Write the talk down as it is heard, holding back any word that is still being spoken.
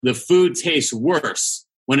the food tastes worse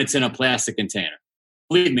when it's in a plastic container.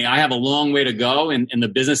 Believe me, I have a long way to go in the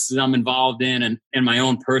businesses I'm involved in and in my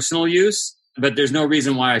own personal use. But there's no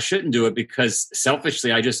reason why I shouldn't do it, because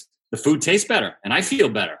selfishly, the food tastes better and I feel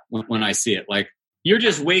better when I see it. Like, you're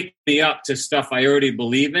just waking me up to stuff I already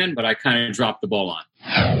believe in, but I kind of dropped the ball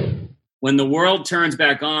on. When the world turns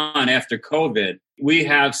back on after COVID, we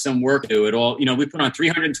have some work to do. We put on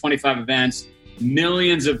 325 events,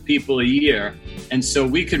 millions of people a year. And so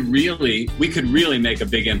we could really make a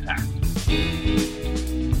big impact.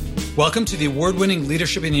 Welcome to the award-winning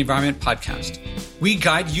Leadership in the Environment podcast. We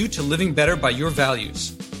guide you to living better by your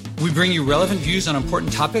values. We bring you relevant views on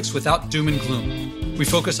important topics without doom and gloom. We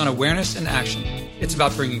focus on awareness and action. It's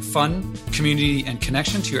about bringing fun, community, and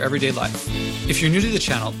connection to your everyday life. If you're new to the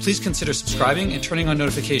channel, please consider subscribing and turning on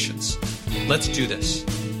notifications. Let's do this.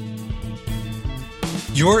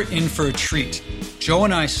 You're in for a treat. Joe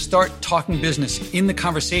and I start talking business in the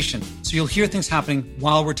conversation, so you'll hear things happening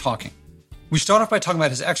while we're talking. We start off by talking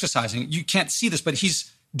about his exercising. You can't see this, but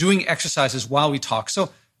he's doing exercises while we talk.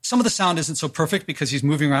 So some of the sound isn't so perfect because he's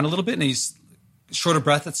moving around a little bit and he's short of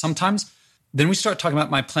breath at sometimes. Then we start talking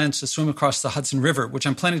about my plans to swim across the Hudson River, which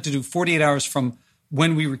I'm planning to do 48 hours from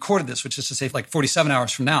when we recorded this, which is to say like 47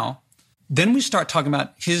 hours from now. Then we start talking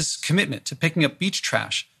about his commitment to picking up beach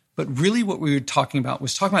trash. But really what we were talking about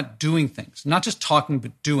was talking about doing things, not just talking,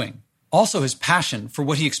 but doing. Also his passion for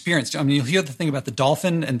what he experienced. I mean, you'll hear the thing about the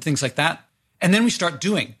dolphin and things like that. And then we start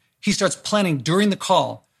doing. He starts planning during the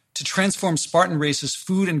call to transform Spartan Race's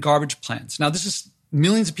food and garbage plans. Now, this is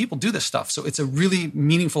millions of people do this stuff. So it's a really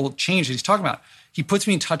meaningful change that he's talking about. He puts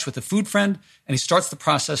me in touch with a food friend and he starts the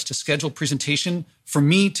process to schedule a presentation for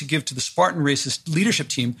me to give to the Spartan Race's leadership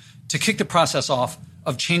team to kick the process off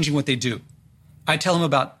of changing what they do. I tell him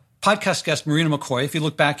about podcast guest Marina McCoy. If you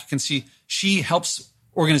look back, you can see she helps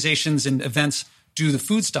organizations and events do the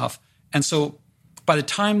food stuff. And so by the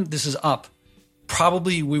time this is up,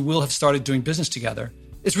 probably we will have started doing business together.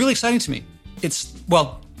 It's really exciting to me.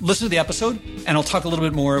 Listen to the episode, and I'll talk a little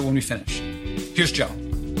bit more when we finish. Here's Joe.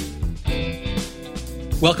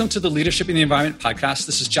 Welcome to the Leadership in the Environment podcast.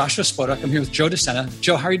 This is Joshua Spodek. I'm here with Joe DeSena.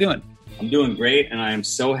 Joe, how are you doing? I'm doing great, and I am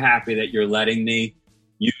so happy that you're letting me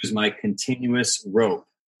use my continuous rope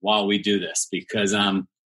while we do this because, I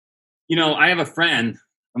have a friend.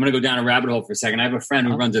 I'm going to go down a rabbit hole for a second. I have a friend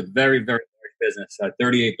who runs a very, very large business, a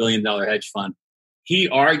 $38 billion hedge fund. He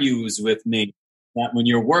argues with me that when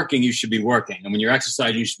you're working, you should be working. And when you're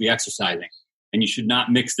exercising, you should be exercising. And you should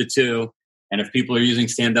not mix the two. And if people are using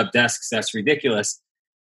stand-up desks, that's ridiculous.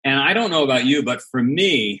 And I don't know about you, but for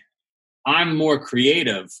me, I'm more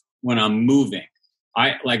creative when I'm moving.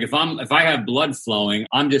 If I have blood flowing,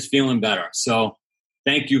 I'm just feeling better. So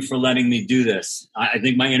thank you for letting me do this. I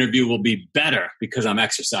think my interview will be better because I'm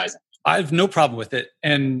exercising. I have no problem with it.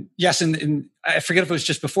 And yes, and I forget if it was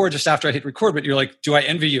just before or just after I hit record, but you're like, do I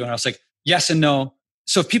envy you? And I was like, yes and no.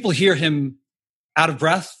 So if people hear him out of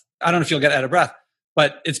breath, I don't know if you'll get out of breath,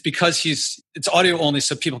 but it's because it's audio only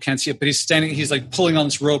so people can't see it, but he's like pulling on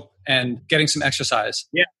this rope and getting some exercise.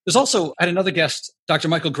 Yeah. There's also, I had another guest, Dr.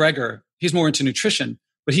 Michael Greger. He's more into nutrition,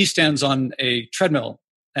 but he stands on a treadmill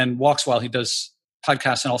and walks while he does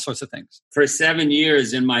podcasts and all sorts of things. For 7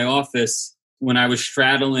 years in my office, when I was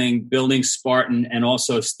straddling building Spartan and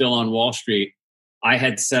also still on Wall Street, I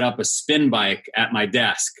had set up a spin bike at my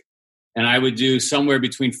desk. And I would do somewhere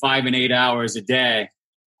between 5 and 8 hours a day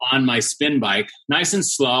on my spin bike, nice and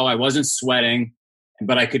slow. I wasn't sweating,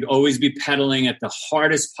 but I could always be pedaling at the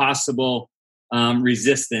hardest possible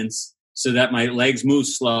resistance so that my legs moved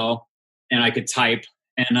slow and I could type.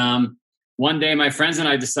 And one day my friends and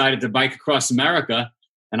I decided to bike across America,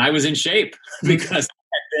 and I was in shape because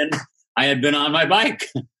I had been on my bike.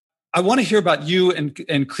 I want to hear about you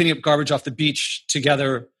and cleaning up garbage off the beach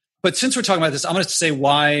together. But since we're talking about this, I'm going to say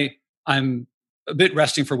why I'm a bit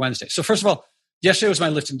resting for Wednesday. So first of all, yesterday was my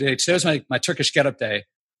lifting day. Today was my Turkish get-up day.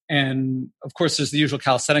 And of course, there's the usual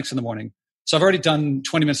calisthenics in the morning. So I've already done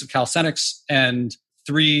 20 minutes of calisthenics and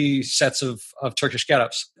 3 sets of Turkish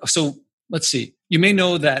get-ups. So let's see. You may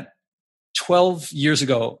know that 12 years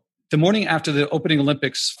ago, the morning after the opening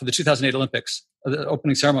Olympics, for the 2008 Olympics, the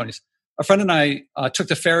opening ceremonies, a friend and I took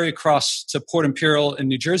the ferry across to Port Imperial in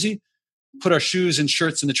New Jersey, put our shoes and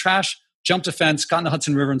shirts in the trash, jumped a fence, got in the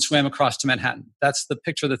Hudson River, and swam across to Manhattan. That's the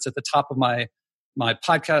picture that's at the top of my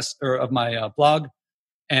podcast or of my blog.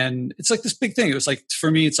 And it's like this big thing. It was like,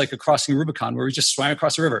 for me, it's like a crossing Rubicon where we just swam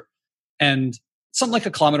across the river. And something like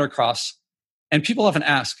a kilometer across. And people often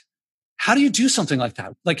ask, how do you do something like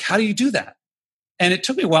that? Like, how do you do that? And it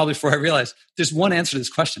took me a while before I realized there's one answer to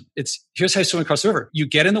this question. Here's how you swim across the river. You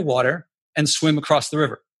get in the water and swim across the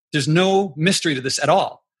river. There's no mystery to this at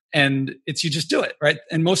all. And you just do it, right?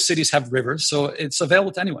 And most cities have rivers, so it's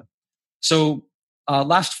available to anyone. So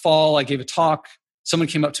last fall, I gave a talk. Someone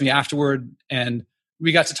came up to me afterward, and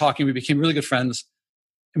we got to talking. We became really good friends.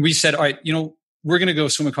 And we said, all right, we're going to go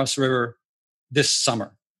swim across the river this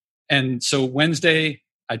summer. And so Wednesday,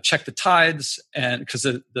 I checked the tides, and because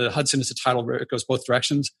the Hudson is a tidal river, it goes both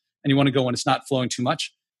directions, and you want to go when it's not flowing too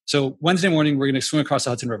much. So Wednesday morning, we're going to swim across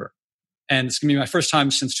the Hudson River. And it's going to be my first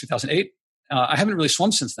time since 2008. I haven't really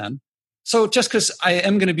swum since then. So just because I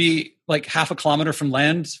am going to be like half a kilometer from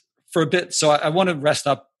land for a bit, so I want to rest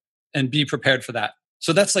up and be prepared for that.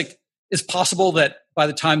 So that's like, it's possible that by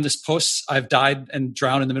the time this posts, I've died and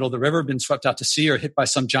drowned in the middle of the river, been swept out to sea, or hit by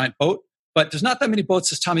some giant boat. But there's not that many boats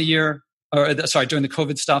this time of year, during the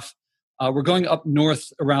COVID stuff. We're going up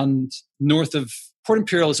north of Port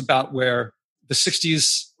Imperial is about where the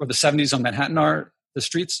 60s or the 70s on Manhattan are, the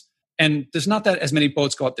streets. And there's not that as many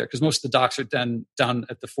boats go up there because most of the docks are down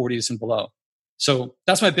at the 40s and below. So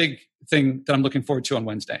that's my big thing that I'm looking forward to on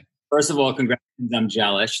Wednesday. First of all, congratulations. I'm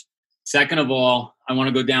jealous. Second of all, I want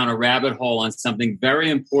to go down a rabbit hole on something very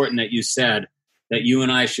important that you said that you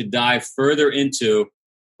and I should dive further into,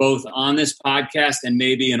 both on this podcast and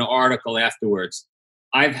maybe an article afterwards.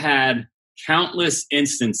 I've had countless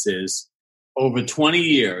instances over 20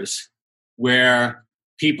 years where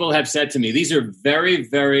people have said to me, these are very,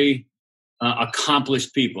 very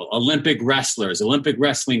accomplished people, Olympic wrestlers, Olympic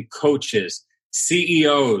wrestling coaches,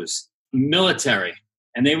 CEOs, military.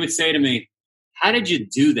 And they would say to me, how did you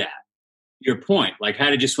do that? Your point, like, how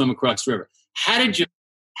did you swim across the river? How did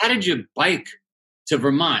you bike to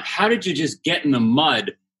Vermont? How did you just get in the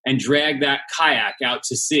mud and drag that kayak out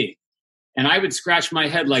to sea? And I would scratch my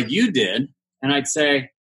head like you did. And I'd say,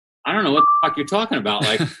 I don't know what the fuck you're talking about.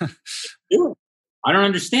 Like, do it. I don't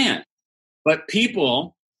understand. But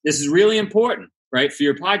people, this is really important, right, for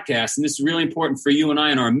your podcast. And this is really important for you and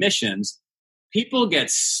I in our missions. People get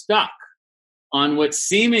stuck on what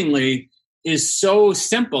seemingly is so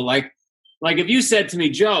simple. Like if you said to me,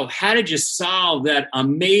 Joe, how did you solve that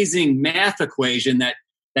amazing math equation that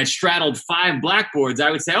straddled 5 blackboards? I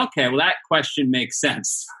would say, okay, well, that question makes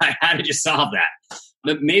sense. How did you solve that?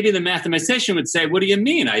 But maybe the mathematician would say, what do you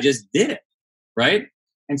mean? I just did it, right?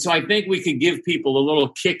 And so I think we could give people a little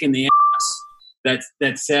kick in the ass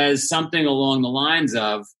that says something along the lines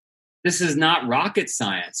of, this is not rocket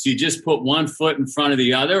science. You just put one foot in front of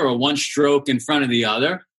the other or one stroke in front of the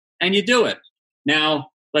other, and you do it. Now,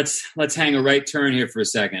 let's hang a right turn here for a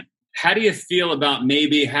second. How do you feel about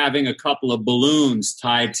maybe having a couple of balloons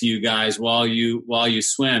tied to you guys while you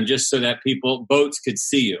swim, just so that boats could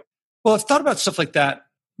see you? Well, I've thought about stuff like that.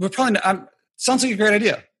 We're probably sounds like a great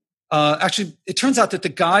idea. Actually, it turns out that the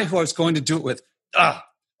guy who I was going to do it with,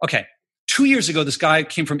 2 years ago, this guy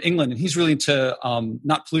came from England, and he's really into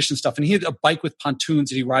not pollution stuff. And he had a bike with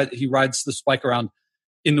pontoons, and he rides this bike around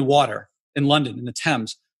in the water in London, in the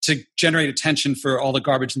Thames, to generate attention for all the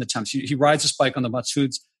garbage in the Thames. He rides this bike on the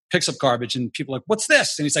pontoons, picks up garbage, and people are like, what's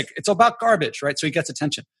this? And he's like, it's about garbage, right? So he gets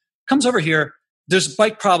attention. Comes over here, there's a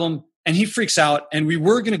bike problem, and he freaks out. And we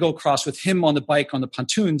were going to go across with him on the bike on the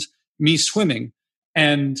pontoons, me swimming.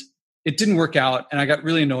 And it didn't work out. And I got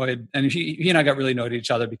really annoyed. And he and I got really annoyed at each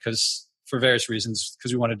other for various reasons,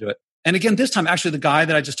 because we wanted to do it. And again, this time, actually, the guy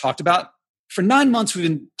that I just talked about, for 9 months, we've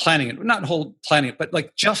been planning it. Not whole planning it, but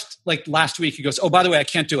just last week, he goes, oh, by the way, I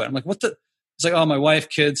can't do it. I'm like, what the? He's like, oh, my wife,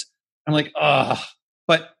 kids. I'm like,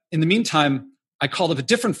 But in the meantime, I called up a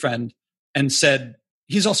different friend and said,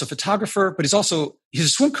 he's also a photographer, but he's a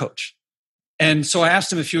swim coach. And so I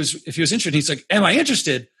asked him if he was interested. He's like, am I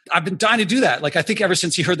interested? I've been dying to do that. I think ever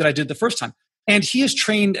since he heard that I did the first time. And he is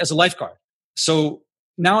trained as a lifeguard. So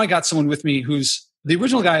now I got someone with me the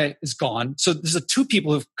original guy is gone. So there's 2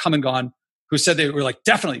 people who've come and gone who said they were like,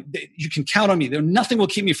 definitely, you can count on me. Nothing will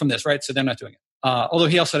keep me from this, right? So they're not doing it. Although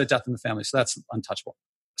he also had a death in the family, so that's untouchable.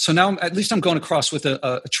 So now at least I'm going across with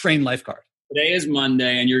a trained lifeguard. Today is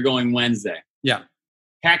Monday and you're going Wednesday. Yeah.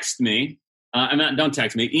 Text me. Don't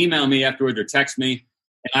text me. Email me afterwards or text me,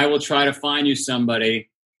 and I will try to find you somebody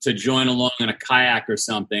to join along in a kayak or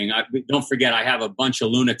something. Don't forget, I have a bunch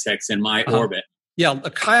of lunatics in my orbit. Yeah,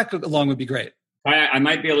 a kayak along would be great. I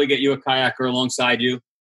might be able to get you a kayaker alongside you,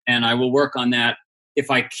 and I will work on that.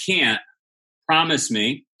 If I can't, promise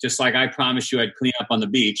me, just like I promised you I'd clean up on the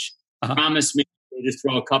beach, promise me to just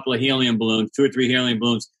throw a couple of helium balloons, 2 or 3 helium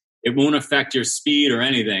balloons. It won't affect your speed or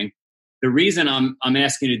anything. The reason I'm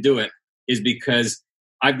asking you to do it is because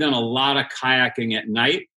I've done a lot of kayaking at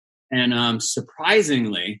night, and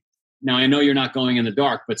surprisingly, now I know you're not going in the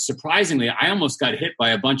dark, but surprisingly, I almost got hit by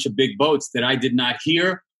a bunch of big boats that I did not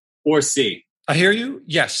hear or see. I hear you.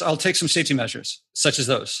 Yes, I'll take some safety measures, such as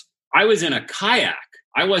those. I was in a kayak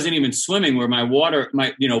I wasn't even swimming where water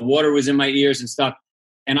was in my ears and stuff.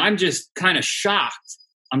 And I'm just kind of shocked.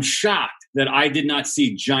 I'm shocked that I did not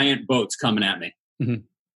see giant boats coming at me.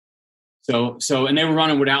 Mm-hmm. So, and they were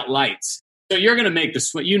running without lights. So you're going to make the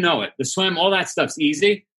swim, the swim, all that stuff's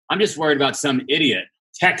easy. I'm just worried about some idiot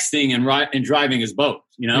texting and driving his boat,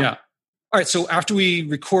 Yeah. All right. So after we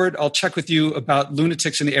record, I'll check with you about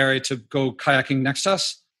lunatics in the area to go kayaking next to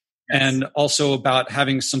us. Yes. And also about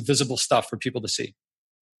having some visible stuff for people to see.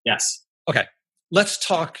 Yes. Okay. Let's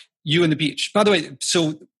talk you and the beach. By the way,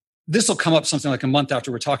 so this will come up something like a month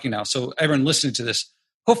after we're talking now. So everyone listening to this,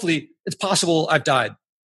 hopefully it's possible I've died,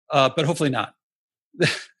 but hopefully not.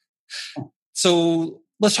 So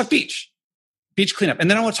let's talk beach cleanup. And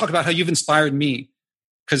then I want to talk about how you've inspired me,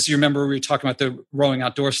 because you remember we were talking about the rowing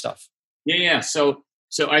outdoor stuff. Yeah. So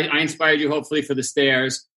I inspired you hopefully for the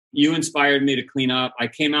stairs. You inspired me to clean up. I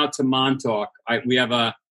came out to Montauk. We have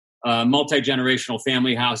a multi-generational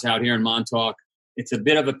family house out here in Montauk. It's a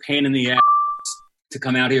bit of a pain in the ass to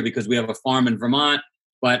come out here because we have a farm in Vermont.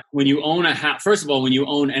 But when you own a house, first of all, when you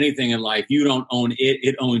own anything in life, you don't own it,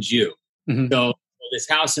 it owns you. Mm-hmm. So this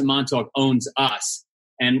house in Montauk owns us,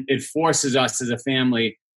 and it forces us as a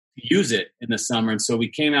family to use it in the summer. And so we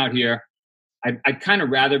came out here. I'd kind of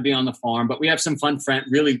rather be on the farm, but we have some fun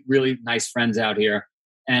really, really nice friends out here.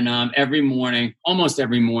 And almost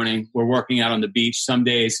every morning, we're working out on the beach. Some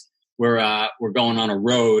days we're going on a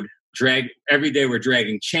road. Every day we're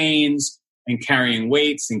dragging chains and carrying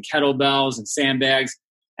weights and kettlebells and sandbags.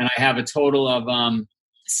 And I have a total of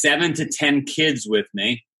 7 to 10 kids with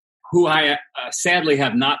me who I sadly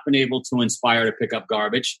have not been able to inspire to pick up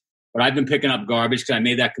garbage. But I've been picking up garbage because I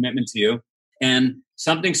made that commitment to you. And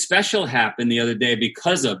something special happened the other day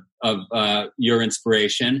because of your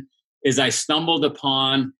inspiration. Is I stumbled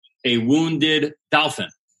upon a wounded dolphin.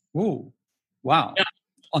 Ooh, wow! Yeah.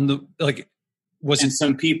 And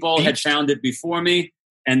some people had found it before me,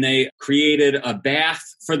 and they created a bath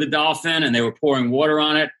for the dolphin, and they were pouring water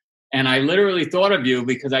on it. And I literally thought of you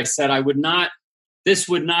because I said this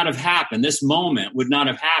would not have happened. This moment would not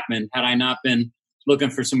have happened had I not been looking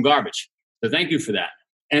for some garbage. So thank you for that.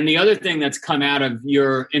 And the other thing that's come out of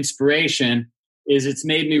your inspiration is it's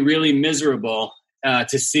made me really miserable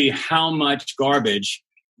to see how much garbage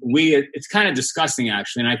it's kind of disgusting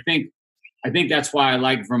actually. And I think that's why I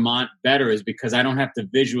like Vermont better, is because I don't have to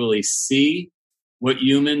visually see what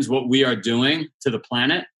we are doing to the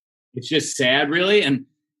planet. It's just sad really. And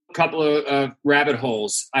a couple of rabbit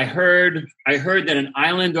holes. I heard that an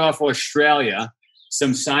island off Australia,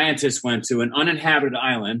 some scientists went to an uninhabited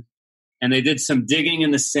island and they did some digging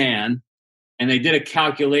in the sand and they did a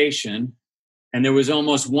calculation. And there was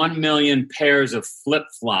almost 1 million pairs of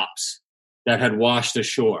flip-flops that had washed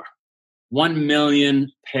ashore. 1 million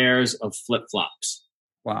pairs of flip-flops.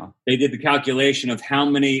 Wow. They did the calculation of how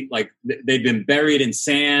many, they'd been buried in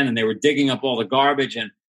sand and they were digging up all the garbage.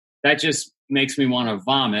 And that just makes me want to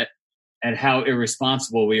vomit at how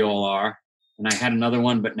irresponsible we all are. And I had another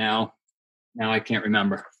one, but now I can't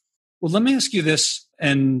remember. Well, let me ask you this.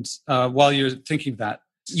 And while you're thinking of that,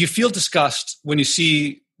 you feel disgust when you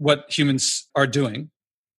see what humans are doing.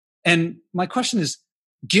 And my question is,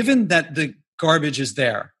 given that the garbage is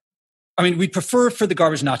there, I mean, we'd prefer for the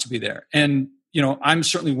garbage not to be there. And, I'm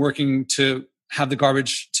certainly working to have the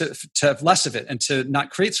garbage to have less of it and to not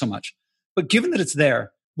create so much. But given that it's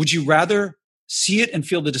there, would you rather see it and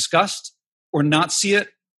feel the disgust or not see it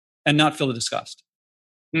and not feel the disgust?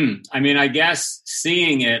 I mean, I guess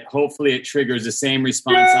seeing it, hopefully it triggers the same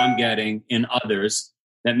response I'm getting in others,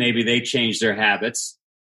 that maybe they change their habits.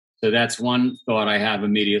 So that's one thought I have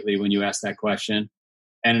immediately when you ask that question.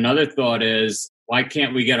 And another thought is, why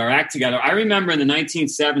can't we get our act together? I remember in the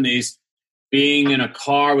 1970s being in a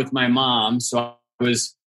car with my mom. So I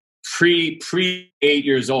was pre 8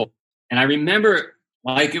 years old. And I remember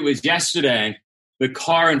like it was yesterday, the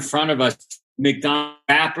car in front of us, McDonald's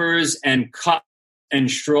wrappers and cups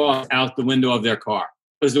and straw out the window of their car.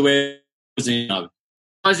 It was the way it was. It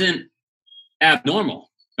wasn't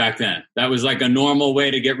abnormal back then. That was like a normal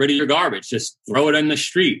way to get rid of your garbage. Just throw it in the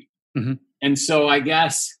street. Mm-hmm. And so I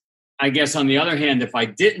guess on the other hand, if I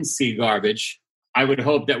didn't see garbage, I would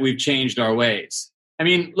hope that we've changed our ways. I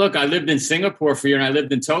mean, look, I lived in Singapore for a year and I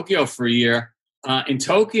lived in Tokyo for a year. In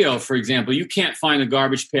Tokyo, for example, you can't find a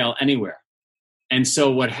garbage pail anywhere. And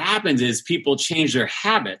so what happens is people change their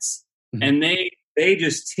habits, mm-hmm. and they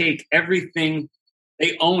just take everything,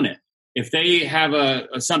 they own it. If they have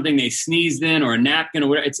something they sneezed in or a napkin or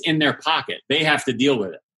whatever, it's in their pocket. They have to deal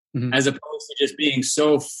with it, mm-hmm. as opposed to just being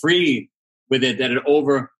so free with it that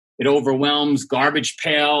it overwhelms garbage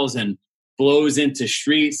pails and blows into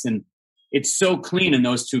streets. And it's so clean in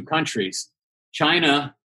those two countries.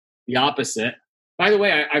 China, the opposite. By the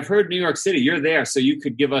way, I've heard New York City. You're there, so you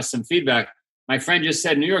could give us some feedback. My friend just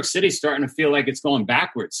said New York City's starting to feel like it's going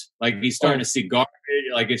backwards. Like he's starting to see garbage.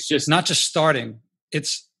 Like it's just not just starting.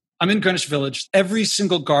 I'm in Greenwich Village. Every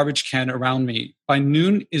single garbage can around me by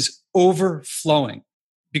noon is overflowing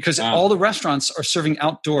because all the restaurants are serving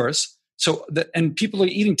outdoors. And people are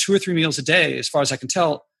eating 2 or 3 meals a day, as far as I can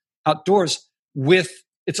tell, outdoors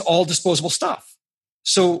it's all disposable stuff.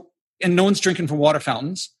 So, and no one's drinking from water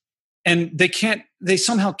fountains, and they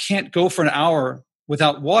somehow can't go for an hour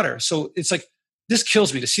without water. So it's like, this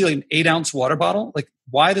kills me to see like an 8-ounce water bottle. Like,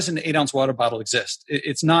 why does an 8-ounce water bottle exist?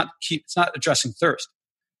 It's not addressing thirst.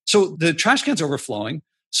 So the trash cans are overflowing.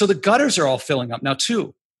 So the gutters are all filling up now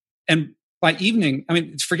too. And by evening, I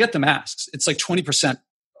mean, forget the masks. It's like 20%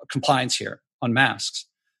 compliance here on masks.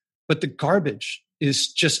 But the garbage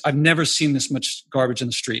is just, I've never seen this much garbage in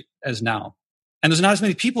the street as now. And there's not as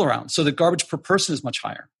many people around. So the garbage per person is much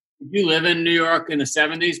higher. Did you live in New York in the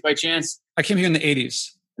 70s by chance? I came here in the 80s.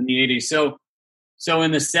 In the 80s. So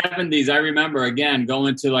in the 70s, I remember, again,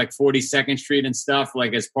 going to like 42nd Street and stuff,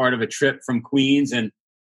 like as part of a trip from Queens. And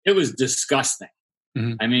it was disgusting.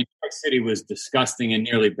 Mm-hmm. I mean, New York City was disgusting and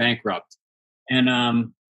nearly bankrupt. And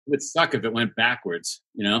it would suck if it went backwards,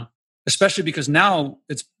 you know? Especially because now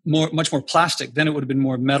it's much more plastic. Then it would have been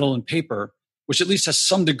more metal and paper, which at least has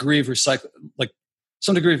some degree of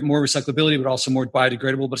some degree of more recyclability, but also more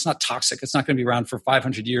biodegradable. But it's not toxic. It's not going to be around for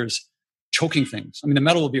 500 years, choking things. I mean, the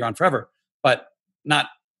metal will be around forever, but not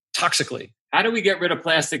toxically. How do we get rid of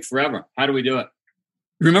plastic forever? How do we do it?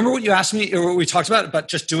 Remember what you asked me, or what we talked about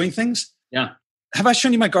just doing things? Yeah. Have I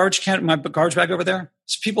shown you my garbage bag over there?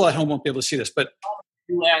 So people at home won't be able to see this, but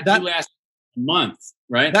you last a month,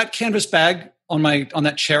 right? That canvas bag on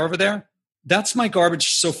that chair over there, that's my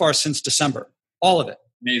garbage so far since December. All of it.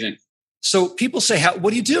 Amazing. So people say,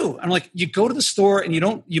 what do you do? I'm like, you go to the store and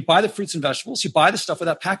you buy the fruits and vegetables, you buy the stuff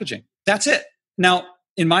without packaging. That's it. Now,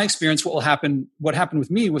 in my experience, what happened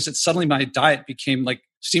with me was that suddenly my diet became like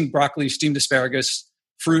steamed broccoli, steamed asparagus,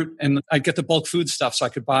 fruit, and I'd get the bulk food stuff so I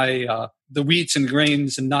could buy the wheats and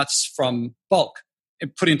grains and nuts from bulk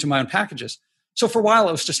and put it into my own packages. So for a while,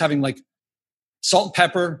 I was just having like salt and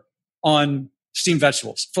pepper on steamed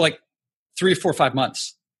vegetables for like 3 or 4 or 5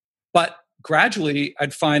 months. But gradually,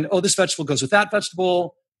 I'd find, this vegetable goes with that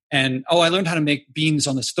vegetable. And, I learned how to make beans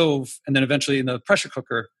on the stove and then eventually in the pressure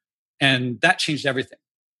cooker. And that changed everything.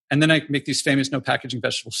 And then I make these famous no packaging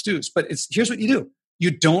vegetable stews. But here's what you do.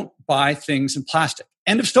 You don't buy things in plastic.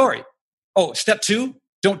 End of story. Step 2,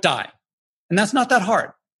 don't die. And that's not that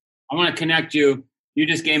hard. I want to connect you. You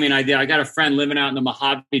just gave me an idea. I got a friend living out in the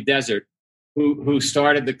Mojave Desert who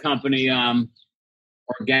started the company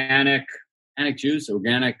Organic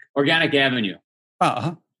Avenue.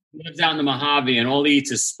 Uh-huh. He lives out in the Mojave and all he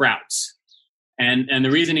eats is sprouts. And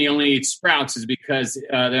the reason he only eats sprouts is because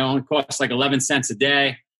they only cost like 11 cents a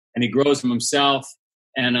day and he grows them himself.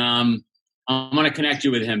 And I'm going to connect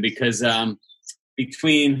you with him because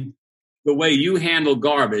between the way you handle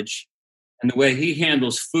garbage and the way he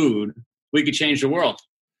handles food, we could change the world.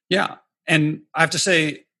 Yeah. And I have to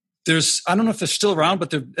say, I don't know if they're still around, but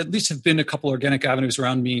there at least have been a couple Organic Avenues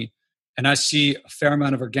around me. And I see a fair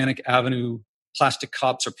amount of Organic Avenue plastic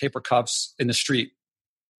cups or paper cups in the street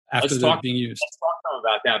after they're being used. Let's talk to him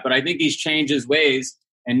about that. But I think he's changed his ways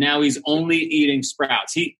and now he's only eating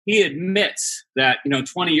sprouts. He admits that,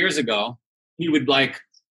 20 years ago, he would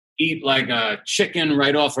eat like a chicken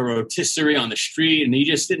right off a rotisserie on the street and he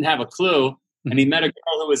just didn't have a clue. And he met a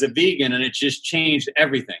girl who was a vegan and it just changed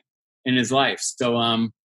everything in his life. So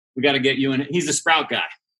we got to get you in. He's a sprout guy.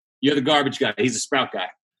 You're the garbage guy. He's a sprout guy.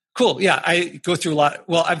 Cool. Yeah, I go through a lot.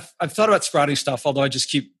 Well, I've thought about sprouting stuff, although I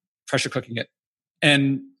just keep pressure cooking it.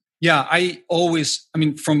 And yeah,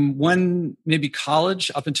 from when maybe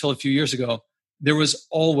college up until a few years ago, there was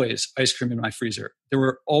always ice cream in my freezer. There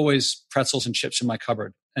were always pretzels and chips in my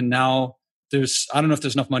cupboard. And now I don't know if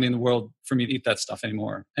there's enough money in the world for me to eat that stuff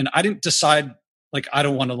anymore. And I didn't decide, I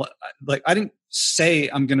don't want to, I didn't say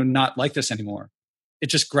I'm going to not like this anymore. It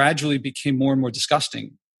just gradually became more and more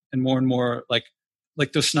disgusting and more like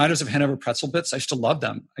those Snyder's of Hanover pretzel bits. I used to love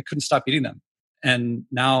them. I couldn't stop eating them. And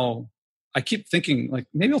now I keep thinking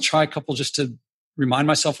maybe I'll try a couple just to remind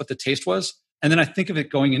myself what the taste was. And then I think of it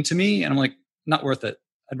going into me and I'm like, not worth it.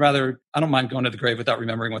 I don't mind going to the grave without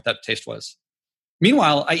remembering what that taste was.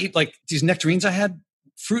 Meanwhile, I eat these nectarines I had.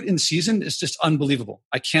 Fruit in season is just unbelievable.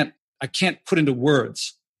 I can't put into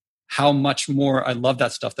words how much more I love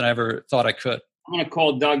that stuff than I ever thought I could. I'm going to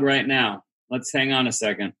call Doug right now. Let's hang on a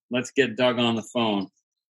second. Let's get Doug on the phone.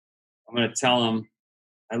 I'm going to tell him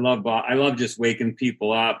I love just waking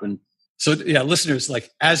people up and So yeah, listeners,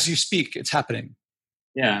 like as you speak, it's happening.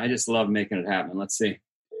 Yeah, I just love making it happen. Let's see.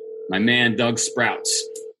 My man, Doug Sprouts.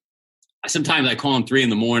 Sometimes I call him 3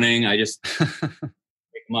 a.m. I just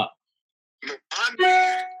wake him up.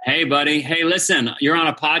 Hey, buddy. Hey, listen, you're on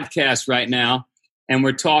a podcast right now, and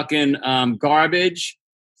we're talking garbage,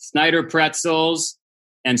 Snyder pretzels,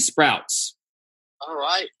 and Sprouts. All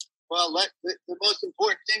right. Well, the most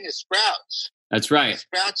important thing is Sprouts. That's right.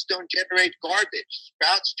 Sprouts don't generate garbage.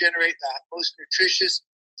 Sprouts generate the most nutritious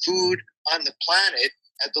food on the planet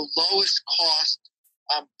at the lowest cost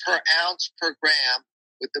per ounce per gram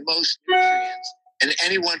with the most nutrients, and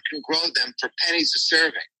anyone can grow them for pennies a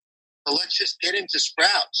serving. So let's just get into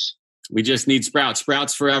Sprouts. We just need Sprouts.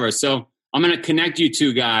 Sprouts forever. So I'm going to connect you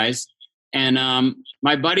two guys. And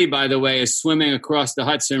my buddy, by the way, is swimming across the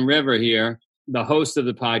Hudson River here, the host of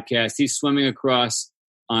the podcast. He's swimming across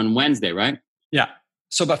on Wednesday, right? Yeah.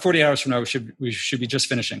 So about 48 hours from now, we should be just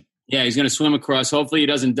finishing. Yeah, he's going to swim across. Hopefully he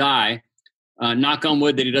doesn't die. Knock on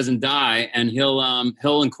wood that he doesn't die. And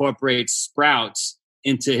he'll incorporate Sprouts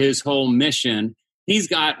into his whole mission. He's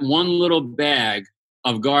got one little bag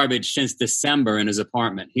of garbage since December in his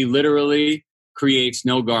apartment. He literally creates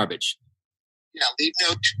no garbage. Yeah,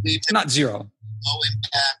 leave not zero. No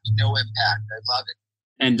impact. I love it.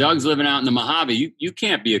 And Doug's living out in the Mojave. You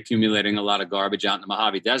can't be accumulating a lot of garbage out in the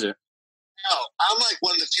Mojave Desert. No, I'm like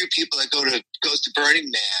one of the few people that goes to Burning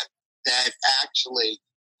Man that actually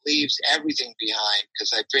leaves everything behind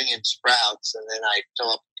because I bring in Sprouts and then I fill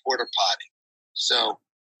up a porta potty. So,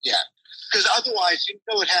 yeah. Because otherwise, you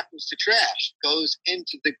know what happens to trash. It goes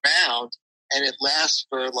into the ground and it lasts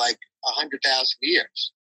for like 100,000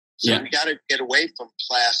 years. So we got to get away from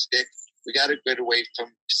plastic. We got to get away from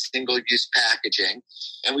single-use packaging.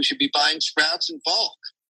 And we should be buying Sprouts in bulk.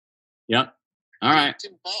 Yep. All right.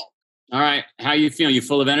 In bulk. All right. How you feeling? You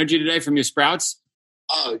full of energy today from your Sprouts?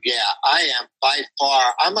 Oh, yeah. I am by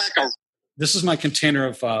far. I'm like a... This is my container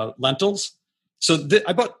of lentils. So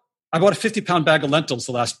I bought a 50-pound bag of lentils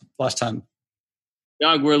the last time.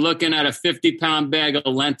 Doug, we're looking at a 50-pound bag of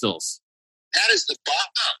lentils. That is the bomb.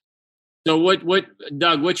 So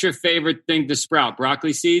Doug, what's your favorite thing to sprout?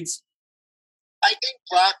 Broccoli seeds? I think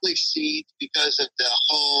broccoli seeds, because of the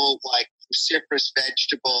whole like cruciferous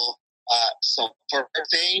vegetable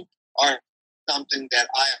sulforaphane, are something that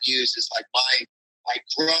I use as like I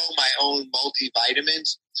grow my own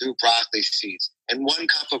multivitamins through broccoli seeds. And 1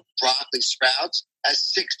 cup of broccoli sprouts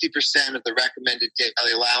has 60% of the recommended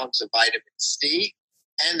daily allowance of vitamin C,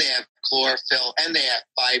 and they have chlorophyll, and they have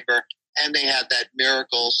fiber, and they have that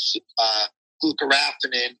miracle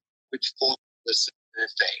glucoraphanin, which forms the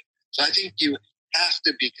sulforaphane. So I think you have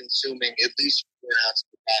to be consuming at least 4 ounces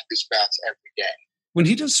of broccoli sprouts every day. When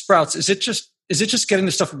he does sprouts, is it just getting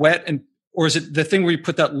the stuff wet, or is it the thing where you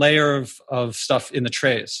put that layer of stuff in the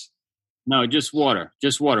trays? No, just water.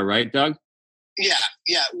 Just water, right, Doug? Yeah.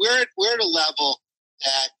 We're at a level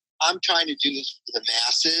that I'm trying to do this for the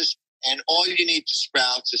masses, and all you need to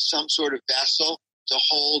sprouts is some sort of vessel to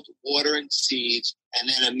hold water and seeds, and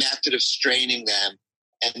then a method of straining them,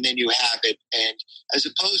 and then you have it. And as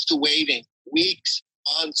opposed to waiting weeks,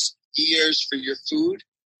 months, years for your food,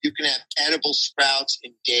 you can have edible sprouts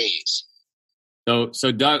in days.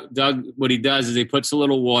 So Doug, what he does is he puts a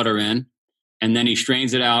little water in, and then he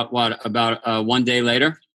strains it out. What, about 1 day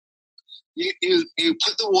later? You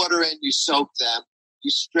put the water in, you soak them,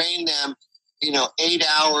 you strain them, 8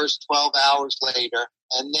 hours, 12 hours later,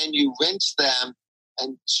 and then you rinse them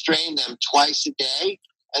and strain them twice a day,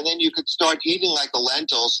 and then you could start eating like the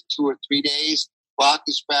lentils 2 or 3 days,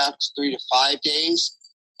 broccoli sprouts 3 to 5 days,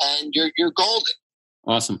 and you're golden.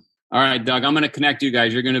 Awesome. All right, Doug, I'm going to connect you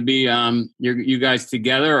guys. You're going to be, you guys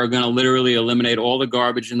together are going to literally eliminate all the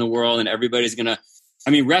garbage in the world, and everybody's going to,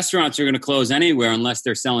 restaurants are going to close anywhere unless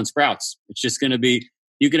they're selling sprouts. It's just going to be,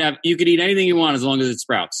 you could eat anything you want as long as it's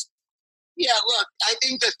sprouts. Yeah, look, I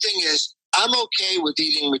think the thing is, I'm okay with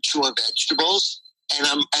eating mature vegetables, and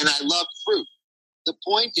I love fruit. The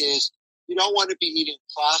point is, you don't want to be eating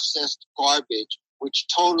processed garbage, which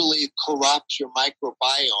totally corrupts your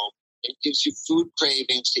microbiome and gives you food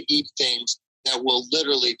cravings to eat things that will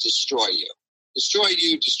literally destroy you. Destroy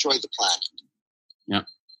the planet. Yep.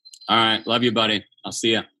 All right. Love you, buddy. I'll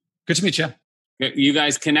see you. Good to meet you. You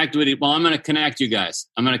guys connect with it. Well, I'm going to connect you guys.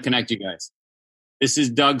 This is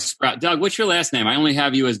Doug Sprout. Doug, what's your last name? I only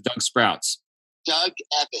have you as Doug Sprouts. Doug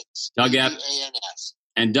Evans. Doug Evans. E-A-N-S.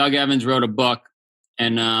 And Doug Evans wrote a book.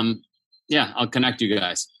 And I'll connect you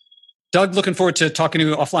guys. Doug, looking forward to talking to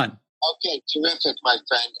you offline. Okay, terrific, my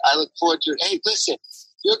friend. I look forward to it. Hey, listen,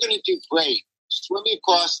 you're going to do great. Swimming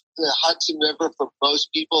across the Hudson River for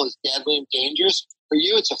most people is deadly and dangerous. For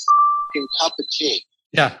you, it's a fucking cup of tea.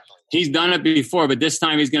 Yeah. He's done it before, but this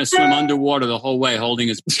time he's going to swim underwater the whole way, holding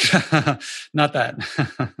his. Not that.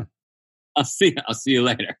 I'll see you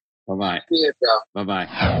later. Bye-bye. See you, bro.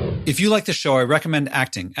 Bye-bye. If you like the show, I recommend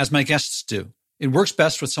acting, as my guests do. It works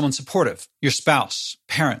best with someone supportive, your spouse,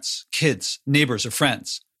 parents, kids, neighbors, or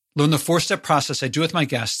friends. Learn the 4-step process I do with my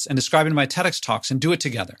guests and describe it in my TEDx talks and do it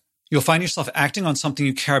together. You'll find yourself acting on something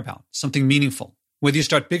you care about, something meaningful. Whether you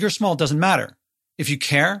start big or small doesn't matter. If you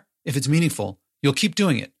care, if it's meaningful, you'll keep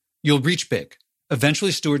doing it. You'll reach big.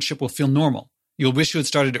 Eventually, stewardship will feel normal. You'll wish you had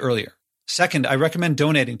started earlier. Second, I recommend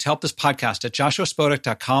donating to help this podcast at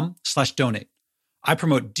joshuaspodek.com/donate. I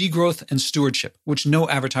promote degrowth and stewardship, which no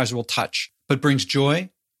advertiser will touch, but brings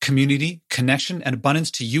joy, community, connection, and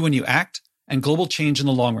abundance to you when you act, and global change in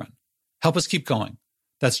the long run. Help us keep going.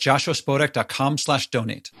 That's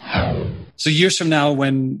joshuaspodek.com/donate. So years from now,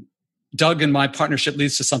 when Doug and my partnership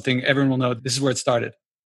leads to something, everyone will know this is where it started.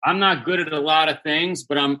 I'm not good at a lot of things,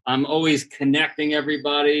 but I'm always connecting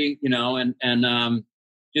everybody, and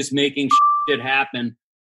just making shit happen.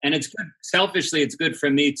 And it's good. Selfishly, it's good for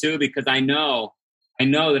me too, because I know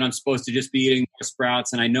that I'm supposed to just be eating more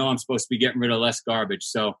sprouts, and I know I'm supposed to be getting rid of less garbage.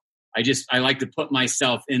 So I like to put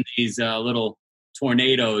myself in these little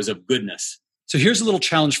tornadoes of goodness. So here's a little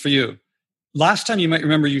challenge for you. Last time, you might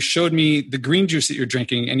remember, you showed me the green juice that you're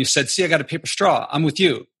drinking, and you said, "See, I got a paper straw. I'm with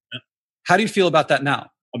you." Yep. How do you feel about that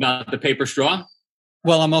now? About the paper straw?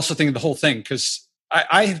 Well, I'm also thinking the whole thing, because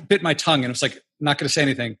I bit my tongue and it was like, not going to say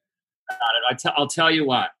anything. I'll tell you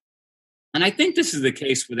what. And I think this is the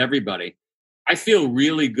case with everybody. I feel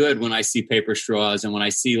really good when I see paper straws, and when I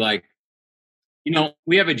see,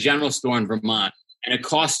 we have a general store in Vermont, and it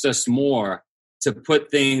costs us more to put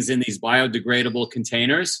things in these biodegradable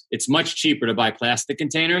containers. It's much cheaper to buy plastic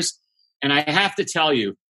containers. And I have to tell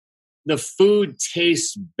you, the food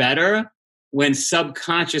tastes better when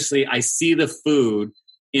subconsciously I see the food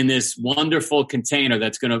in this wonderful container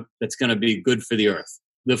that's gonna be good for the earth.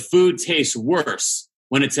 The food tastes worse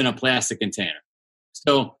when it's in a plastic container.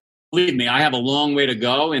 So believe me, I have a long way to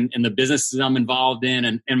go in the businesses I'm involved in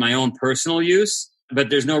and my own personal use. But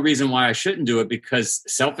there's no reason why I shouldn't do it, because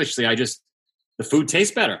selfishly, the food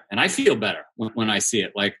tastes better and I feel better when I see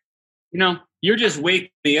it. You're just waking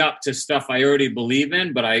me up to stuff I already believe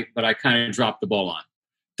in, but I kind of dropped the ball on.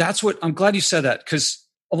 That's what I'm glad you said that, because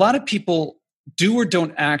a lot of people do or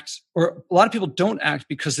don't act, or a lot of people don't act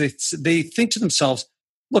because they think to themselves,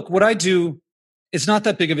 look, what I do is not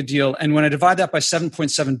that big of a deal. And when I divide that by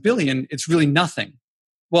 7.7 billion, it's really nothing.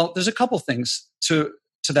 Well, there's a couple things to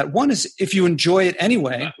that. One is, if you enjoy it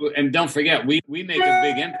anyway. And don't forget, we make a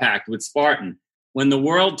big impact with Spartan. When the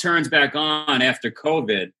world turns back on after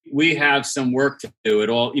COVID, we have some work to do.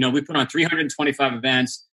 We put on 325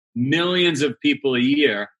 events, millions of people a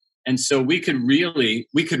year. And so we could really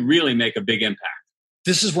make a big impact.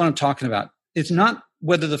 This is what I'm talking about. It's not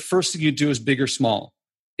whether the first thing you do is big or small.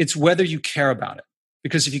 It's whether you care about it.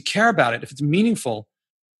 Because if you care about it, if it's meaningful,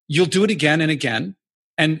 you'll do it again and again,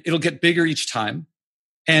 and it'll get bigger each time,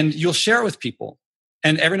 and you'll share it with people.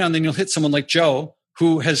 And every now and then you'll hit someone like Joe,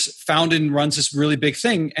 who has founded and runs this really big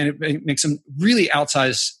thing, and it makes a really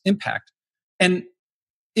outsized impact. And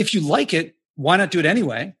if you like it, why not do it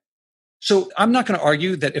anyway? So I'm not going to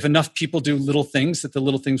argue that if enough people do little things, that the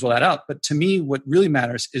little things will add up. But to me, what really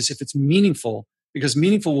matters is if it's meaningful, because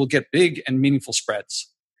meaningful will get big and meaningful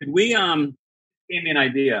spreads. Could we, give me an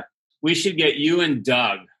idea. We should get you and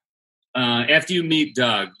Doug, after you meet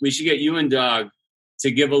Doug, we should get you and Doug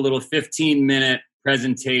to give a little 15-minute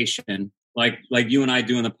presentation, like you and I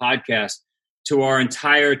do in the podcast, to our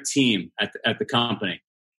entire team at the company.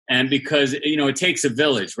 And because, it takes a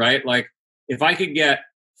village, right? Like, if I could get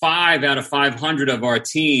 5 out of 500 of our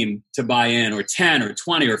team to buy in, or 10 or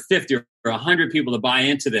 20 or 50 or 100 people to buy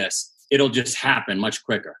into this, it'll just happen much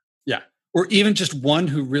quicker. Yeah. Or even just one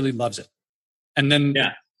who really loves it. And then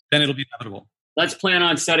it'll be inevitable. Let's plan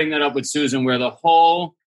on setting that up with Susan, where the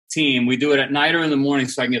whole team, we do it at night or in the morning,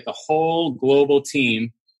 so I can get the whole global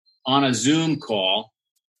team on a Zoom call.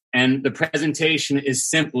 And the presentation is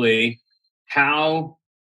simply how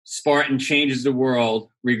Spartan changes the world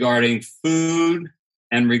regarding food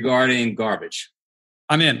and regarding garbage.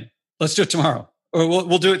 I'm in. Let's do it tomorrow. Or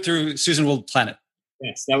we'll do it through Susan. We'll plan it.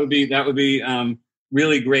 Yes, that would be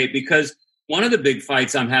really great, because one of the big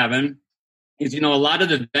fights I'm having is, a lot of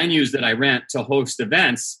the venues that I rent to host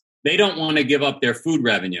events, they don't want to give up their food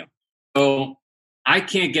revenue. So I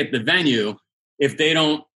can't get the venue if they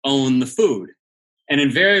don't own the food. And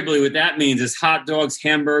invariably what that means is hot dogs,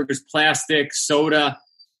 hamburgers, plastic, soda,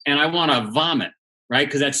 and I want to vomit, right?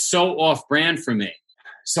 Because that's so off-brand for me.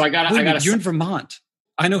 So I got to. You're in Vermont.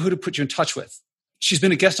 I know who to put you in touch with. She's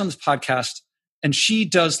been a guest on this podcast. and she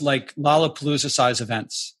does like Lollapalooza size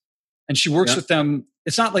events, and she works with them.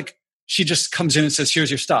 It's not like she just comes in and says,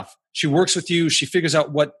 here's your stuff. She works with you. She figures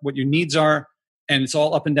out what your needs are, and it's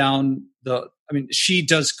all up and down she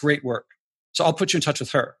does great work. So I'll put you in touch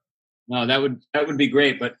with her. No, that would be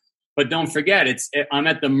great. But don't forget, I'm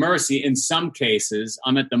at the mercy, in some cases,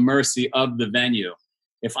 I'm at the mercy of the venue.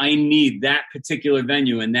 If I need that particular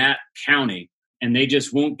venue in that county and they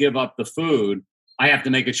just won't give up the food, I have to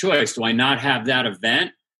make a choice. Do I not have that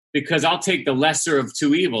event? Because I'll take the lesser of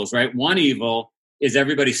two evils, right? One evil is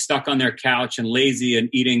everybody stuck on their couch and lazy and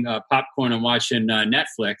eating popcorn and watching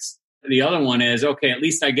Netflix. The other one is, okay, at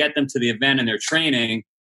least I get them to the event and they're training,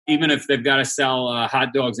 even if they've got to sell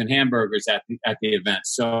hot dogs and hamburgers at the event.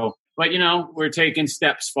 So, but we're taking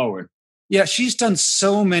steps forward. Yeah, she's done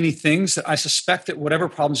so many things that I suspect that whatever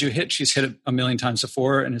problems you hit, she's hit it a million times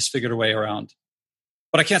before and has figured a way around.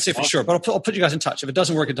 But I can't say for sure. But I'll put you guys in touch. If it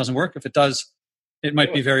doesn't work, it doesn't work. If it does, it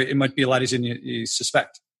might be a lot easier than you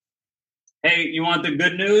suspect. Hey, you want the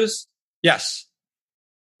good news? Yes.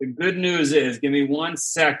 The good news is, give me 1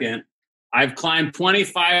 second. I've climbed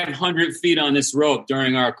 2,500 feet on this rope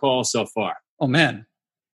during our call so far. Oh man,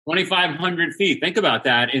 2,500 feet. Think about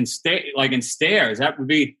that in stairs. That would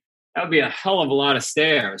be a hell of a lot of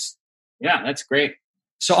stairs. Yeah, that's great.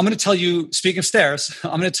 So I'm going to tell you. Speaking of stairs,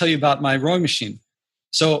 I'm going to tell you about my rowing machine.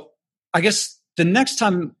 So I guess the next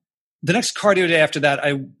cardio day after that,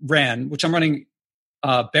 I ran, which I'm running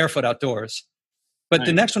barefoot outdoors. But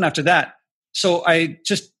The next one after that, so I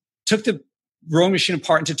just took the rowing machine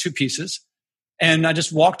apart into two pieces, and I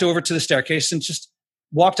just walked over to the staircase and just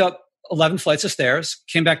walked up 11 flights of stairs,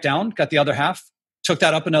 came back down, got the other half, took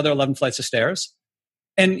that up another 11 flights of stairs.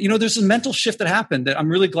 And, there's a mental shift that happened that I'm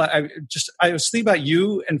really glad. I was thinking about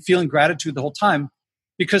you and feeling gratitude the whole time,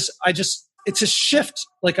 because it's a shift.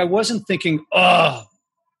 Like I wasn't thinking, oh,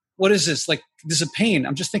 what is this? Like, this is a pain.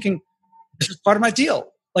 I'm just thinking, this is part of my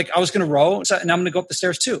deal. Like I was going to row, and now I'm going to go up the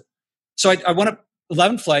stairs too. So I went up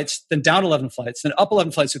 11 flights, then down 11 flights, then up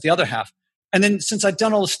 11 flights with the other half. And then since I'd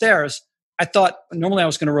done all the stairs, I thought normally I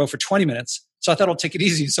was going to row for 20 minutes. So I thought I'll take it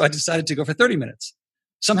easy. So I decided to go for 30 minutes.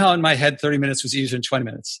 Somehow in my head, 30 minutes was easier than 20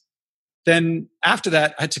 minutes. Then after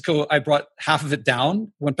that, I brought half of it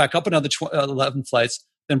down, went back up another 11 flights,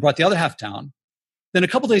 then brought the other half down. Then a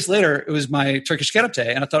couple days later, it was my Turkish get-up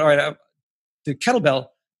day. And I thought, all right, the kettlebell,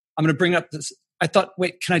 I'm going to bring up this. I thought,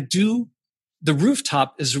 wait, can I do the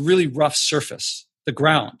rooftop is a really rough surface, the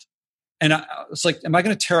ground. And I was like, am I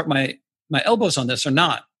going to tear up my elbows on this or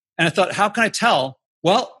not? And I thought, how can I tell?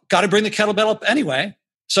 Well, got to bring the kettlebell up anyway.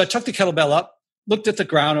 So I took the kettlebell up, looked at the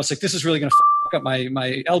ground. I was like, this is really going to fuck up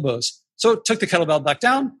my elbows. So took the kettlebell back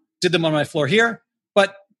down, did them on my floor here,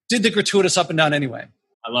 but did the gratuitous up and down anyway.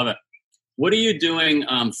 I love it. What are you doing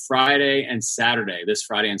Friday and Saturday, this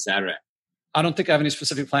Friday and Saturday? I don't think I have any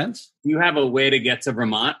specific plans. Do you have a way to get to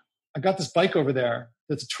Vermont? I got this bike over there.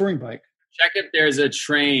 That's a touring bike. Check if there's a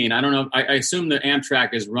train. I don't know. I assume the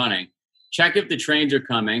Amtrak is running. Check if the trains are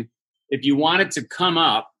coming. If you wanted to come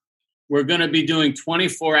up, we're going to be doing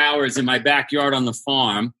 24 hours in my backyard on the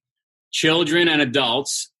farm, children and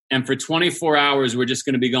adults. And for 24 hours, we're just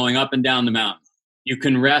going to be going up and down the mountain. You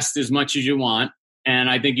can rest as much as you want. And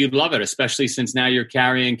I think you'd love it, especially since now you're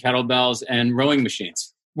carrying kettlebells and rowing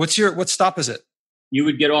machines. What stop is it? You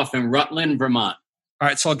would get off in Rutland, Vermont. All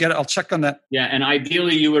right. So I'll check on that. Yeah. And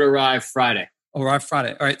ideally you would arrive Friday. Oh, arrive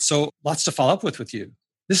Friday. All right. So lots to follow up with you.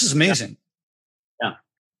 This is amazing. Yeah.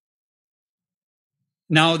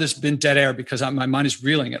 Now there's been dead air because my mind is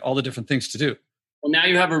reeling at all the different things to do. Well, now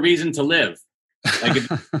you have a reason to live. Like if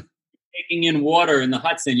you're taking in water in the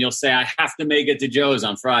Hudson, you'll say, I have to make it to Joe's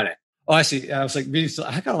on Friday. Oh, I see. I was like,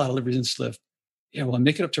 I got a lot of reasons to live. Yeah, well,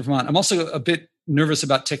 make it up to Vermont. I'm also a bit nervous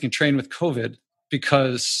about taking train with COVID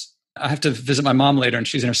because I have to visit my mom later, and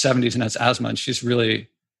she's in her 70s and has asthma, and she's really...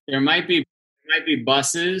 There might be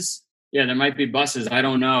buses. Yeah, there might be buses. I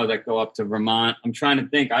don't know that go up to Vermont. I'm trying to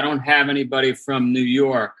think. I don't have anybody from New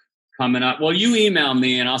York coming up. Well, you email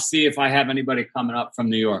me, and I'll see if I have anybody coming up from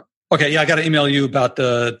New York. Okay, yeah, I got to email you about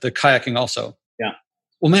the kayaking also. Yeah.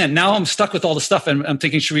 Well, man, now I'm stuck with all the stuff, and I'm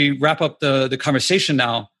thinking, should we wrap up the conversation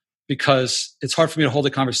now? Because it's hard for me to hold a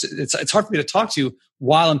conversation. It's hard for me to talk to you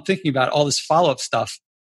while I'm thinking about all this follow-up stuff.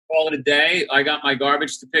 Call it a day. I got my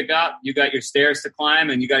garbage to pick up. You got your stairs to climb,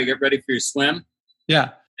 and you got to get ready for your swim.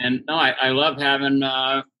 Yeah. And no, I love having,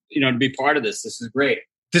 to be part of this. This is great.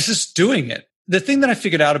 This is doing it. The thing that I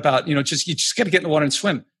figured out about, you just got to get in the water and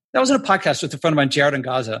swim. That was on a podcast with a friend of mine, Jared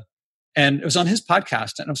Angaza. And it was on his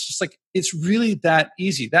podcast. And I was just like, it's really that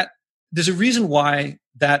easy. There's a reason why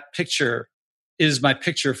that picture is my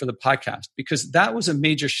picture for the podcast, because that was a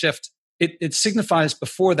major shift it signifies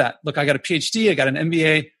before that, look, I got a PhD, I got an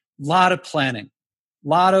MBA, a lot of planning, a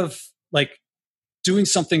lot of like doing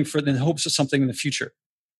something for the hopes of something in the future.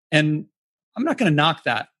 And I'm not going to knock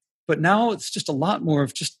that, but now it's just a lot more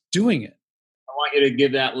of just doing it. I want you to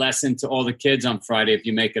give that lesson to all the kids on Friday if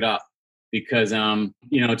you make it up. Because,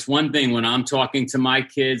 it's one thing when I'm talking to my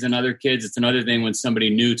kids and other kids. It's another thing when somebody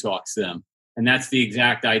new talks to them. And that's the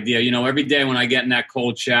exact idea. Every day when I get in that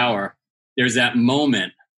cold shower, there's that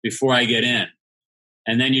moment before I get in.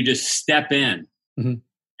 And then you just step in and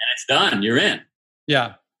it's done. You're in.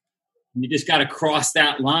 Yeah. You just got to cross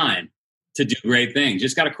that line to do great things.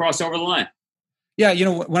 Just got to cross over the line. Yeah.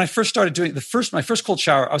 When I first started doing my first cold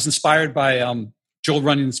shower, I was inspired by Joel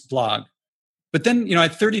Running's blog. But then, I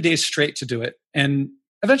had 30 days straight to do it. And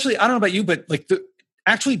eventually, I don't know about you, but like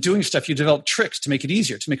actually doing stuff, you develop tricks to make it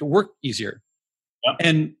easier, to make it work easier. Yep.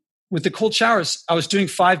 And with the cold showers, I was doing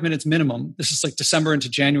 5 minutes minimum. This is like December into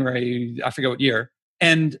January, I forget what year.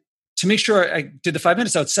 And to make sure I did the 5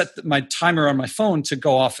 minutes, I would set my timer on my phone to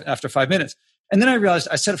go off after 5 minutes. And then I realized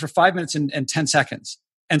I set it for 5 minutes and 10 seconds.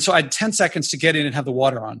 And so I had 10 seconds to get in and have the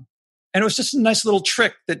water on. And it was just a nice little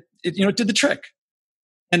trick that it did the trick.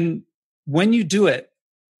 And when you do it,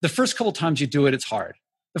 the first couple times you do it, it's hard.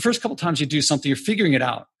 The first couple times you do something, you're figuring it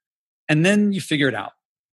out. And then you figure it out.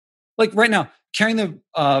 Like right now, carrying the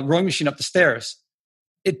rowing machine up the stairs,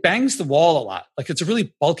 it bangs the wall a lot. Like it's a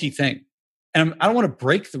really bulky thing. And I don't want to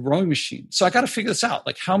break the rowing machine. So I got to figure this out.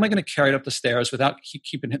 Like, how am I going to carry it up the stairs without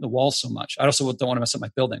keeping hitting the wall so much? I also don't want to mess up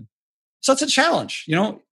my building. So it's a challenge.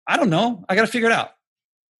 I don't know. I got to figure it out.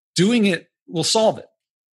 Doing it will solve it.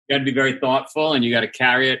 You got to be very thoughtful and you got to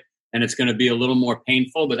carry it. And it's going to be a little more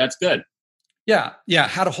painful, but that's good. Yeah.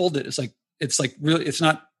 How to hold it. It's like really, it's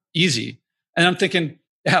not easy. And I'm thinking,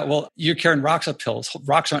 yeah, well, you're carrying rocks up hills.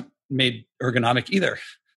 Rocks aren't made ergonomic either.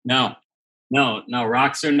 No,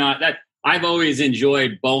 rocks are not that. I've always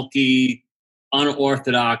enjoyed bulky,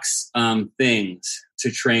 unorthodox things to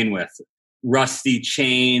train with. Rusty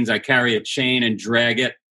chains. I carry a chain and drag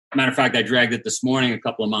it. Matter of fact, I dragged it this morning a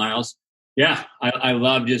couple of miles. Yeah, I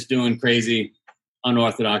love just doing crazy,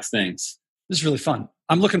 unorthodox things. This is really fun.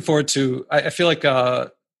 I'm looking forward to, I feel like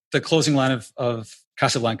the closing line of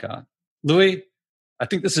Casablanca. Louis, I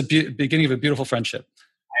think this is the beginning of a beautiful friendship.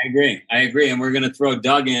 I agree. And we're going to throw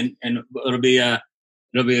Doug in, and it'll be a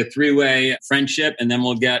three-way friendship. And then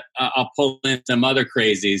I'll pull in some other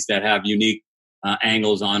crazies that have unique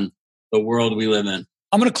angles on the world we live in.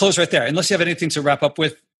 I'm going to close right there. Unless you have anything to wrap up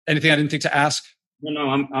with, anything I didn't think to ask. No,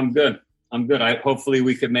 I'm good. Hopefully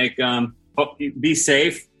we could make, be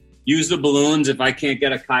safe, use the balloons if I can't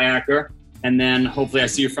get a kayaker, and then hopefully I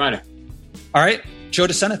see you Friday. All right. Joe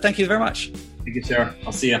DeSena, thank you very much. Thank you, Sarah.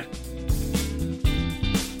 I'll see you.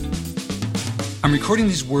 I'm recording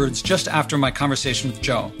these words just after my conversation with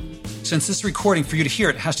Joe. Since this recording, for you to hear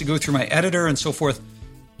it, has to go through my editor and so forth,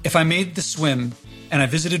 if I made the swim and I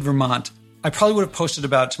visited Vermont, I probably would have posted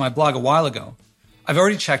about it to my blog a while ago. I've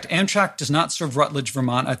already checked. Amtrak does not serve Rutledge,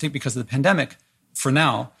 Vermont, I think because of the pandemic for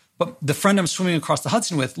now. But the friend I'm swimming across the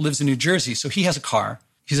Hudson with lives in New Jersey, so he has a car.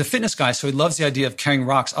 He's a fitness guy, so he loves the idea of carrying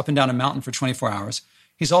rocks up and down a mountain for 24 hours.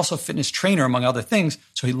 He's also a fitness trainer, among other things,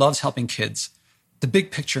 so he loves helping kids. The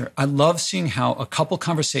big picture, I love seeing how a couple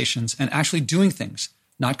conversations and actually doing things,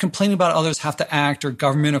 not complaining about others have to act or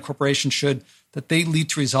government or corporation should, that they lead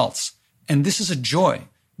to results. And this is a joy.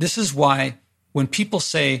 This is why when people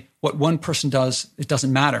say what one person does, it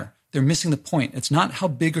doesn't matter. They're missing the point. It's not how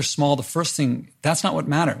big or small the first thing, that's not what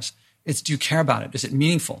matters. It's, do you care about it? Is it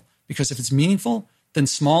meaningful? Because if it's meaningful, then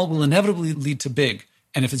small will inevitably lead to big.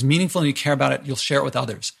 And if it's meaningful and you care about it, you'll share it with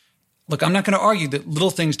others. Look, I'm not going to argue that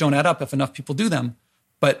little things don't add up if enough people do them.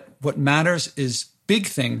 But what matters is big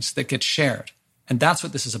things that get shared. And that's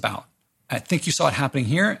what this is about. I think you saw it happening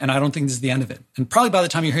here, and I don't think this is the end of it. And probably by the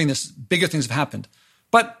time you're hearing this, bigger things have happened.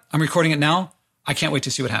 But I'm recording it now. I can't wait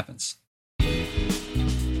to see what happens.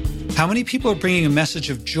 How many people are bringing a message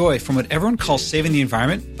of joy from what everyone calls saving the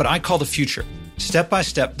environment, but I call the future? Step by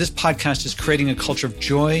step, this podcast is creating a culture of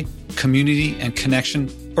joy, community, and connection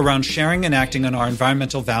around sharing and acting on our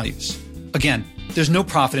environmental values. Again, there's no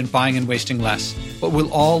profit in buying and wasting less, but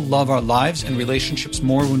we'll all love our lives and relationships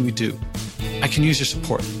more when we do. I can use your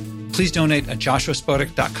support. Please donate at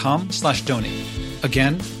joshuaspodek.com/donate.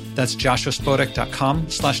 Again, that's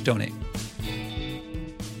joshuaspodek.com/donate.